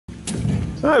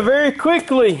Alright, very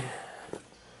quickly,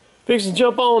 fixing to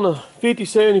jump on the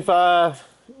 5075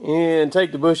 and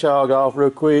take the bush hog off real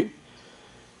quick.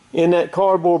 In that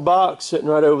cardboard box sitting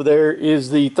right over there is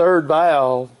the third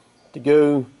valve to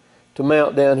go to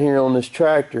mount down here on this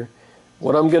tractor.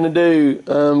 What I'm going to do,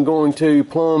 I'm going to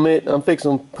plumb it. I'm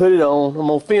fixing to put it on. I'm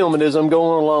going to film it as I'm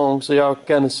going along so y'all can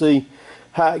kind of see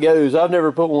how it goes. I've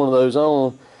never put one of those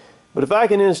on, but if I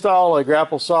can install a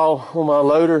grapple saw on my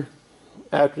loader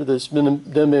after this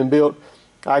been built,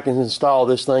 I can install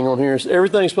this thing on here. So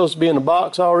everything's supposed to be in the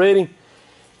box already,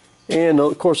 and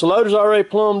of course the loader's already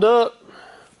plumbed up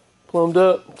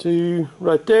to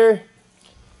right there,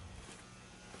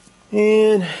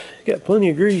 and got plenty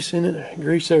of grease in it,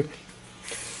 there. So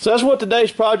that's what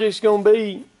today's project's going to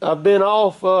be. I've been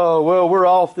off, well, we're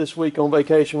off this week on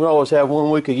vacation. We always have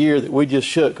 1 week a year that we just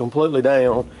shut completely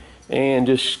down and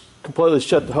just completely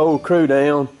shut the whole crew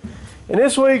down. And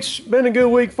this week's been a good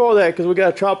week for that because we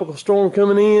got a tropical storm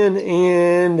coming in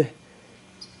and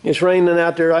it's raining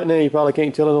out there right now. You probably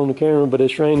can't tell it on the camera, but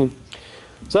it's raining.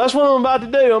 So that's what I'm about to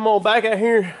do. I'm going to back out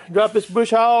here, drop this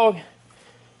bush hog,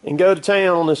 and go to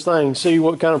town on this thing, see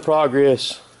what kind of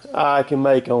progress I can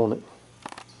make on it.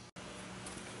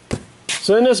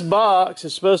 So in this box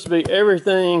is supposed to be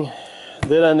everything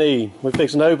that I need. We're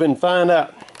fixing to open and find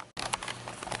out.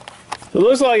 So it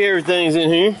looks like everything's in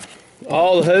here.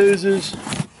 All the hoses,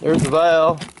 there's the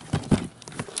valve.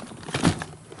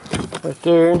 Right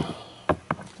there.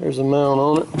 There's a mount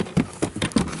on it.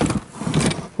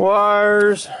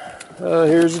 Wires.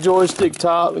 Here's the joystick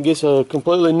top. It gets a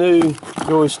completely new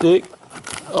joystick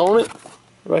on it.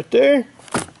 Right there.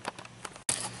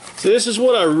 So this is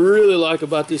what I really like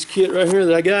about this kit right here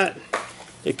that I got.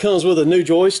 It comes with a new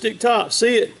joystick top.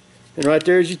 See it? And right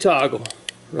there's your toggle.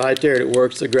 Right there it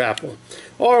works the grapple.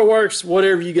 Or it works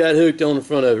whatever you got hooked on the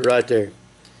front of it right there.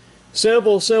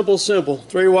 Simple, simple, simple.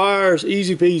 3 wires,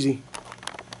 easy peasy.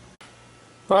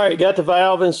 Alright, got the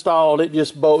valve installed. It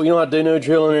just bolts. You don't have to do no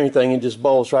drilling or anything. It just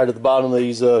bolts right at the bottom of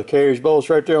these carriage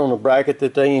bolts right there on the bracket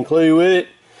that they include with it.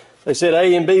 They said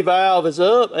A and B valve is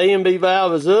up. A and B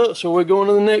valve is up, so we're going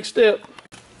to the next step.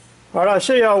 Alright, I'll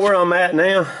show y'all where I'm at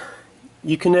now.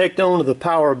 You connect onto the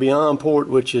power beyond port,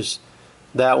 which is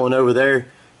that one over there.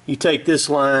 You take this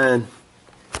line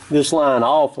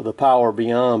off of the power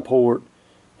beyond port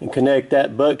and connect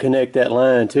that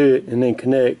line to it, and then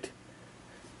connect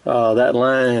that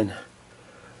line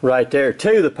right there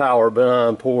to the power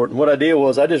beyond port. And what I did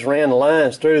was I just ran the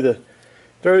lines through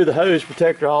the hose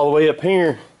protector all the way up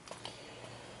here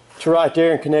to right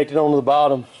there and connected onto the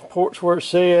bottom ports where it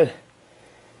said.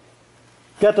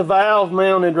 Got the valve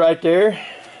mounted right there.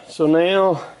 So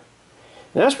now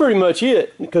that's pretty much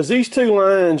it, because these 2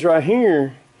 lines right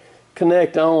here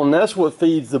connect on. That's what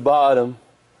feeds the bottom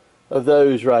of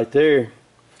those right there.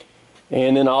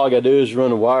 And then all I gotta do is run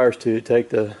the wires to it, take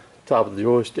the top of the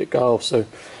joystick off. So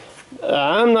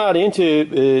I'm not into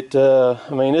it. I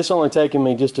mean, it's only taking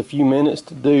me just a few minutes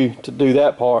to do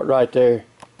that part right there.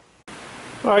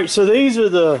 Alright, so these are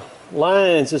the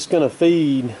lines that's going to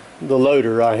feed the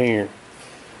loader right here.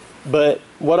 But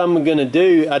what I'm going to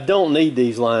do, I don't need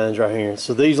these lines right here.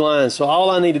 So these lines, so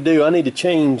all I need to do, I need to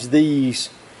change these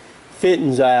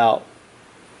fittings out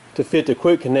to fit the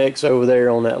quick connects over there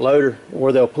on that loader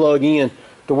where they'll plug in,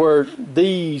 to where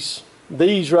these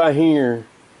right here,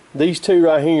 these 2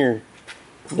 right here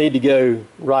need to go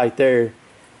right there,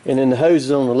 and then the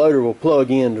hoses on the loader will plug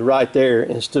in to right there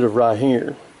instead of right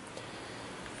here.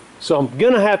 So I'm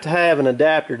gonna have to have an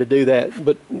adapter to do that,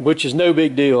 but which is no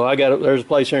big deal. There's a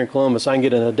place here in Columbus I can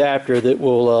get an adapter that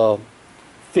will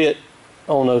fit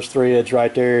on those threads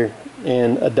right there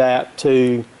and adapt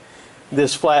to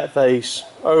this flat face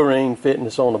O-ring fitting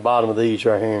that's on the bottom of these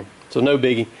right here. So no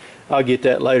biggie. I'll get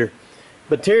that later.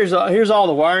 But here's all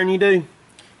the wiring you do.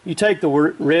 You take the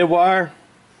red wire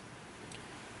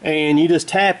and you just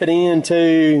tap it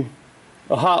into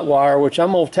a hot wire, which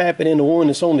I'm going to tap it into one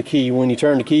that's on the key. When you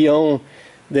turn the key on,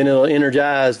 then it'll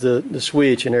energize the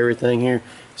switch and everything here.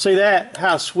 See that?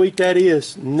 How sweet that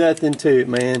is? Nothing to it,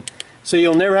 man. So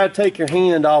you'll never have to take your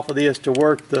hand off of this to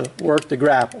work the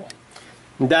grapple.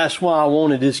 And that's why I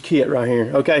wanted this kit right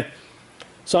here. Okay,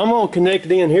 so I'm going to connect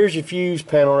it in. Here's your fuse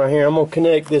panel right here. I'm going to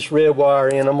connect this red wire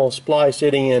in. I'm going to splice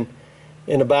it in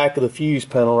the back of the fuse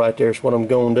panel right there. Is what I'm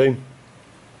going to do.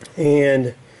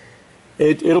 And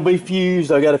it'll be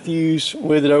fused. I got a fuse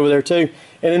with it over there too.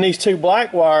 And then these 2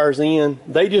 black wires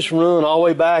they just run all the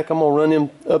way back. I'm going to run them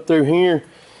up through here,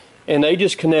 and they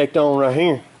just connect on right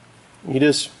here. You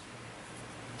just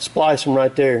splice them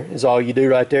right there is all you do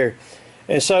right there.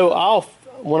 And so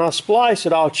when I splice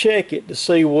it, I'll check it to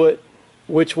see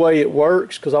which way it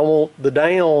works, because I want the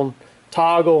down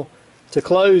toggle to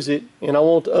close it, and I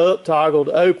want the up toggle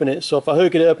to open it. So if I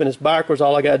hook it up and it's backwards,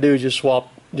 all I got to do is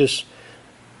just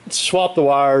swap the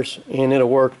wires, and it'll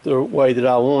work the way that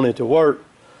I want it to work.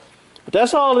 But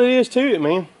that's all it is to it,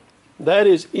 man. That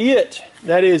is it.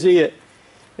 That is it.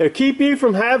 It'll keep you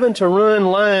from having to run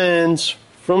lines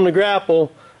from the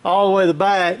grapple all the way to the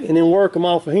back and then work them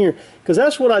off of here, because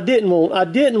that's what I didn't want. I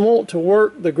didn't want to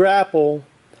work the grapple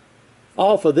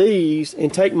off of these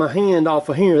and take my hand off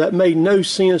of here. That made no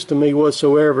sense to me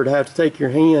whatsoever, to have to take your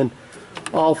hand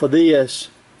off of this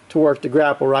to work the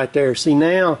grapple right there. See,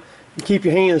 now you keep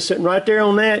your hand sitting right there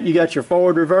on that. You got your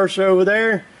forward reverser over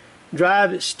there.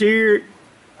 Drive it, steer it,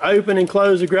 open and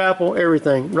close the grapple,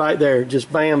 everything right there.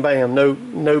 Just bam, bam, no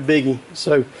biggie.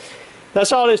 So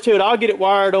that's all there is to it. I'll get it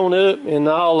wired on up, and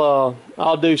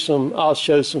I'll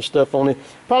show some stuff on it.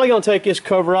 Probably gonna take this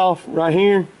cover off right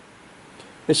here.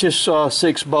 It's just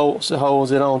 6 bolts that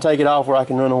holds it on. Take it off where I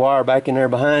can run a wire back in there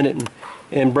behind it,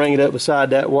 and bring it up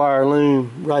beside that wire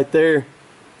loom right there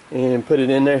and put it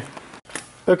in there.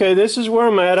 Okay, this is where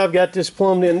I'm at. I've got this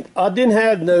plumbed in. I didn't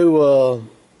have no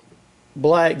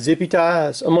black zippy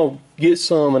ties. I'm gonna get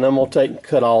some, and I'm gonna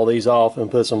cut all these off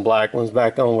and put some black ones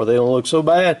back on where they don't look so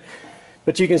bad.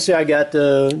 But you can see I got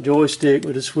the joystick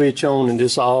with the switch on and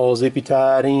just all zippy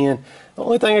tied in. The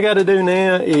only thing I got to do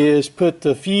now is put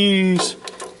the fuse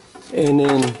and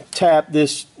then tap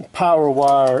this power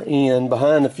wire in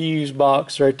behind the fuse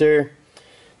box right there.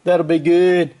 That'll be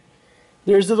good.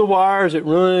 There's the wires that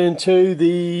run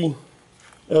to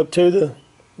up to the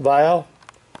valve.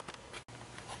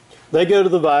 They go to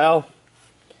the valve,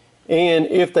 and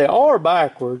if they are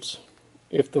backwards,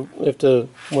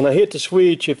 when I hit the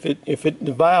switch,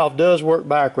 the valve does work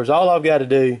backwards, all I've got to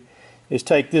do is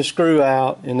take this screw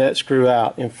out and that screw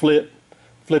out and flip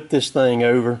this thing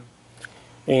over,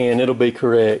 and it'll be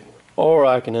correct. Or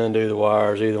I can undo the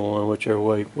wires, either one,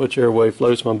 whichever way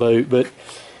floats my boat. But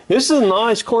this is a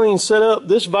nice clean setup.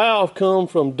 This valve come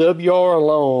from WR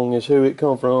Long is who it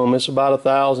come from. It's about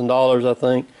 $1,000 I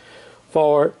think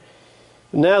for it.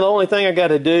 Now the only thing I got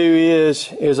to do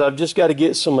is I've just got to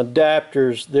get some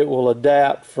adapters that will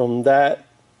adapt from that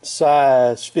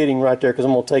size fitting right there, because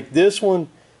I'm going to take this one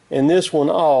and this one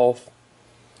off,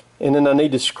 and then I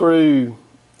need to screw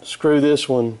this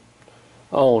one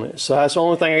on it. So that's the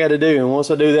only thing I got to do, and once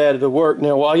I do that, it'll work.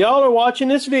 Now while y'all are watching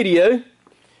this video,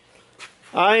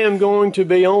 I am going to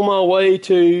be on my way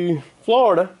to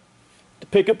Florida to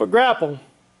pick up a grapple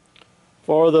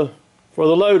for the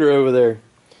loader over there.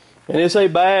 And it's a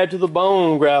bad to the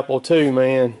bone grapple too,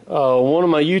 man. One of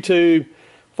my YouTube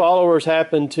followers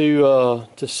happened to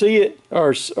see it,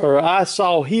 or I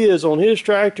saw his on his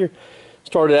tractor,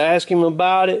 started asking him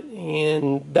about it,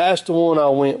 and that's the one I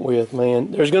went with,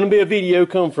 man. There's going to be a video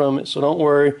come from it, so don't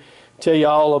worry, I'll tell you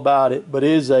all about it. But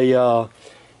it's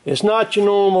not your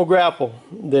normal grapple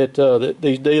that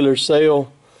these dealers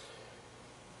sell,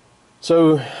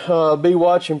 so be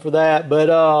watching for that. But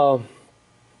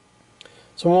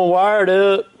so I'm going to wire it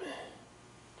up,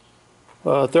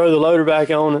 throw the loader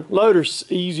back on it. Loader's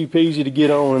easy peasy to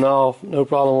get on and off, no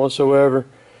problem whatsoever.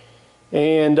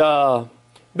 And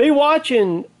be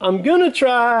watching. I'm going to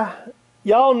try,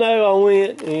 y'all know I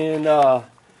went and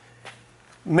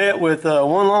met with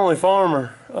one lonely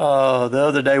farmer the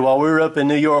other day while we were up in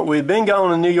New York. We'd been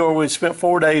gone in New York. We'd spent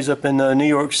 4 days up in New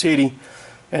York City.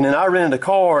 And then I rented a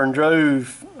car and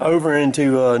drove over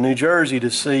into New Jersey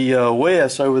to see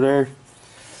Wes over there.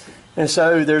 And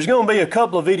so there's going to be a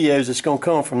couple of videos that's going to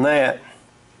come from that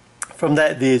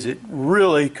visit.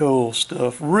 Really cool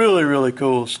stuff. Really, really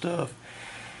cool stuff.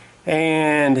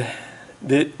 And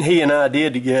that he and I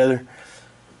did together.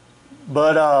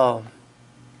 But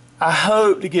I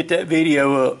hope to get that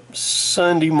video up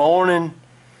Sunday morning.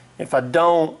 If I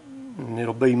don't,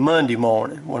 it'll be Monday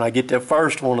morning when I get that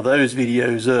first one of those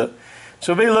videos up.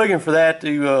 So be looking for that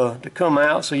to come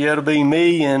out. So yeah, it'll be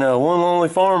me and one lonely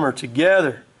farmer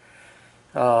together.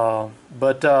 So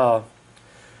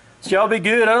y'all be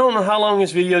good. I don't know how long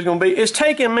this video is going to be. It's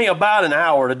taken me about an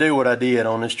hour to do what I did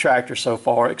on this tractor so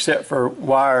far, except for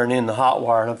wiring in the hot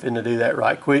wire, and I'm finna do that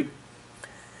right quick.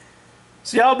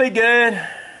 So y'all be good.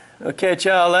 I'll catch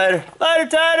y'all later. Later,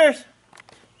 taters!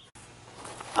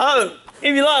 Oh,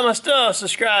 if you like my stuff,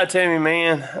 subscribe to me,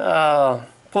 man.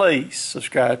 Please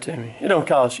subscribe to me. It don't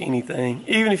cost you anything.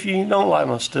 Even if you don't like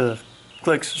my stuff,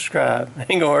 click subscribe.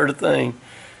 Ain't gonna hurt a thing.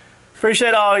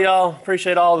 Appreciate all y'all.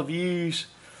 Appreciate all the views.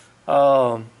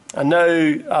 I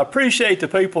appreciate the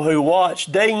people who watch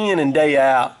day in and day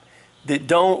out that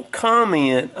don't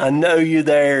comment. I know you're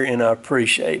there, and I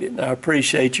appreciate it. I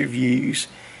appreciate your views,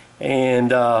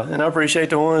 and I appreciate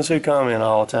the ones who comment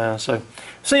all the time. So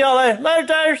see y'all later. Later,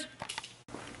 taters.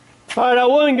 Alright, I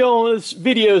wasn't going, this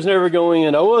video's never going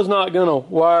in. I was not going to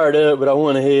wire it up, but I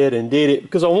went ahead and did it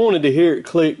because I wanted to hear it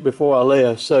click before I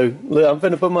left. So I'm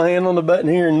finna put my hand on the button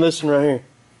here and listen right here.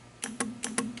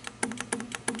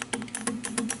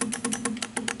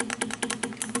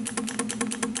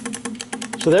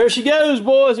 So there she goes,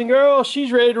 boys and girls.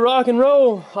 She's ready to rock and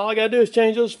roll. All I gotta do is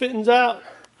change those fittings out,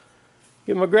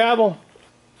 get my gravel.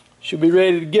 She'll be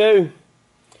ready to go.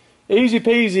 Easy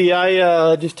peasy.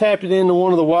 I just tapped it into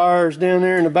one of the wires down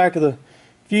there in the back of the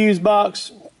fuse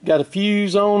box. Got a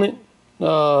fuse on it.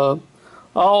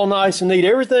 All nice and neat.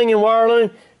 Everything in wire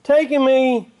loom. Taking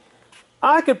me,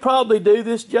 I could probably do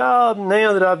this job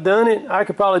now that I've done it. I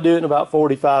could probably do it in about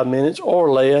 45 minutes or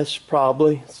less,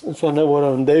 probably, since I know what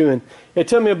I'm doing. It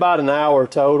took me about an hour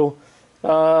total.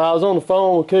 I was on the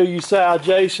phone with Cougar South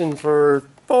Jason for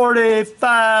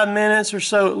 45 minutes or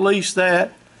so, at least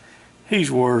that. He's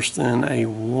worse than a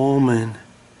woman. I'm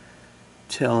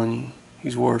telling you,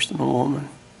 he's worse than a woman.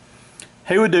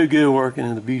 He would do good working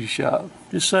in the beauty shop.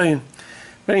 Just saying.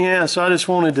 But anyhow, so I just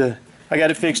wanted to, I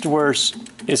got it fixed to where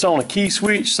it's on a key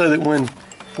switch so that when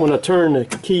I turn the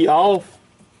key off,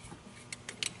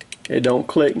 it don't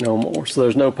click no more. So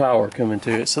there's no power coming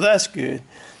to it. So that's good.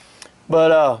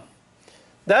 But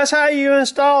that's how you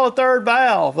install a third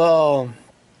valve.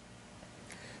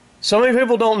 So many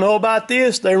people don't know about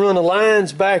this. They run the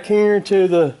lines back here to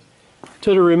the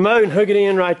remote and hook it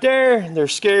in right there. They're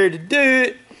scared to do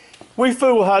it. We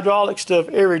fool with hydraulic stuff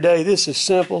every day. This is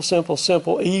simple, simple,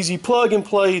 simple, easy. Plug and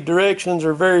play directions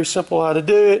are very simple how to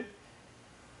do it.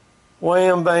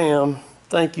 Wham, bam.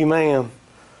 Thank you, ma'am.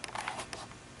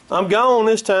 I'm gone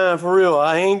this time for real.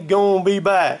 I ain't gonna be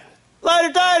back.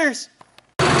 Later, taters!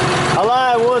 I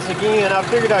lied once again. I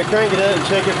figured I'd crank it up and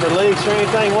check it for leaks or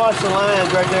anything. Watch the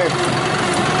lines right there.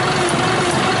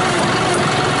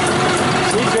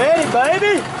 She's ready,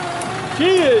 baby. She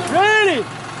is ready.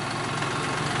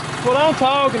 That's what I'm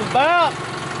talking about.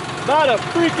 About a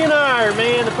freaking hour,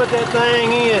 man, to put that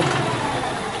thing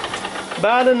in.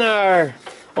 About an hour.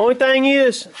 Only thing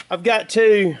is, I'm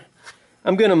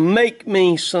gonna make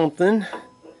me something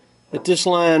that this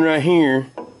line right here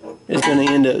is going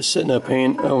to end up sitting up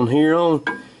on here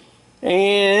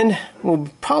and will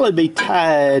probably be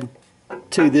tied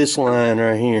to this line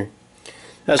right here.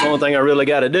 That's the only thing I really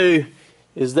got to do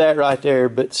is that right there.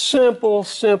 But simple,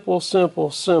 simple,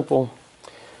 simple, simple.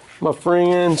 My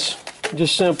friends,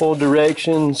 just simple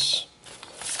directions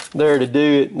there to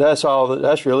do it. That's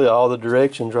really all the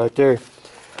directions right there.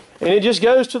 And it just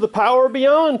goes to the power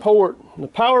beyond port. The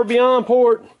power beyond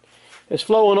port is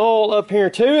flowing oil up here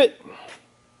to it,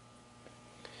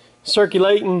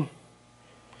 circulating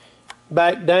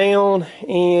back down,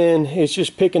 and it's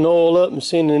just picking oil up and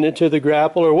sending it to the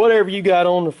grapple or whatever you got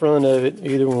on the front of it,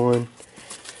 either one.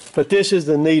 But this is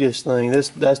the neatest thing. That's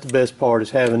the best part, is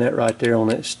having that right there on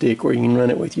that stick where you can run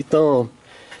it with your thumb.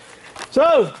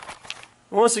 So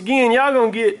once again, y'all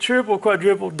gonna get triple,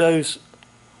 quadruple dose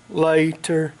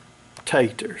later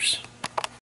taters.